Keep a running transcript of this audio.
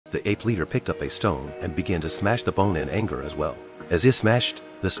the ape leader picked up a stone and began to smash the bone in anger as well. As he smashed,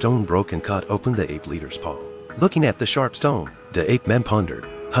 the stone broke and cut open the ape leader's paw. Looking at the sharp stone, the ape man pondered.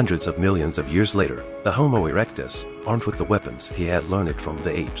 Hundreds of millions of years later, the Homo erectus, armed with the weapons he had learned from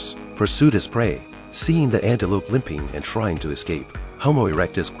the apes, pursued his prey. Seeing the antelope limping and trying to escape, Homo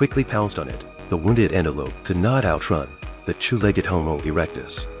erectus quickly pounced on it. The wounded antelope could not outrun the two-legged Homo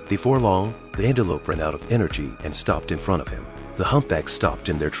erectus. Before long, the antelope ran out of energy and stopped in front of him. The humpbacks stopped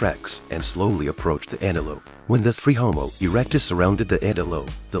in their tracks and slowly approached the antelope. When the three Homo erectus surrounded the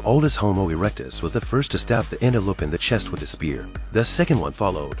antelope, the oldest Homo erectus was the first to stab the antelope in the chest with a spear. The second one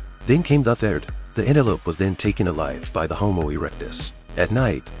followed. Then came the third. The antelope was then taken alive by the Homo erectus. At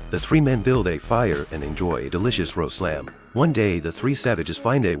night, the three men build a fire and enjoy a delicious roast lamb. One day, the three savages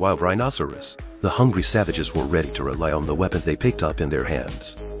find a wild rhinoceros. The hungry savages were ready to rely on the weapons they picked up in their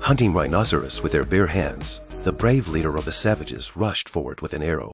hands. Hunting rhinoceros with their bare hands, the brave leader of the savages rushed forward with an arrow.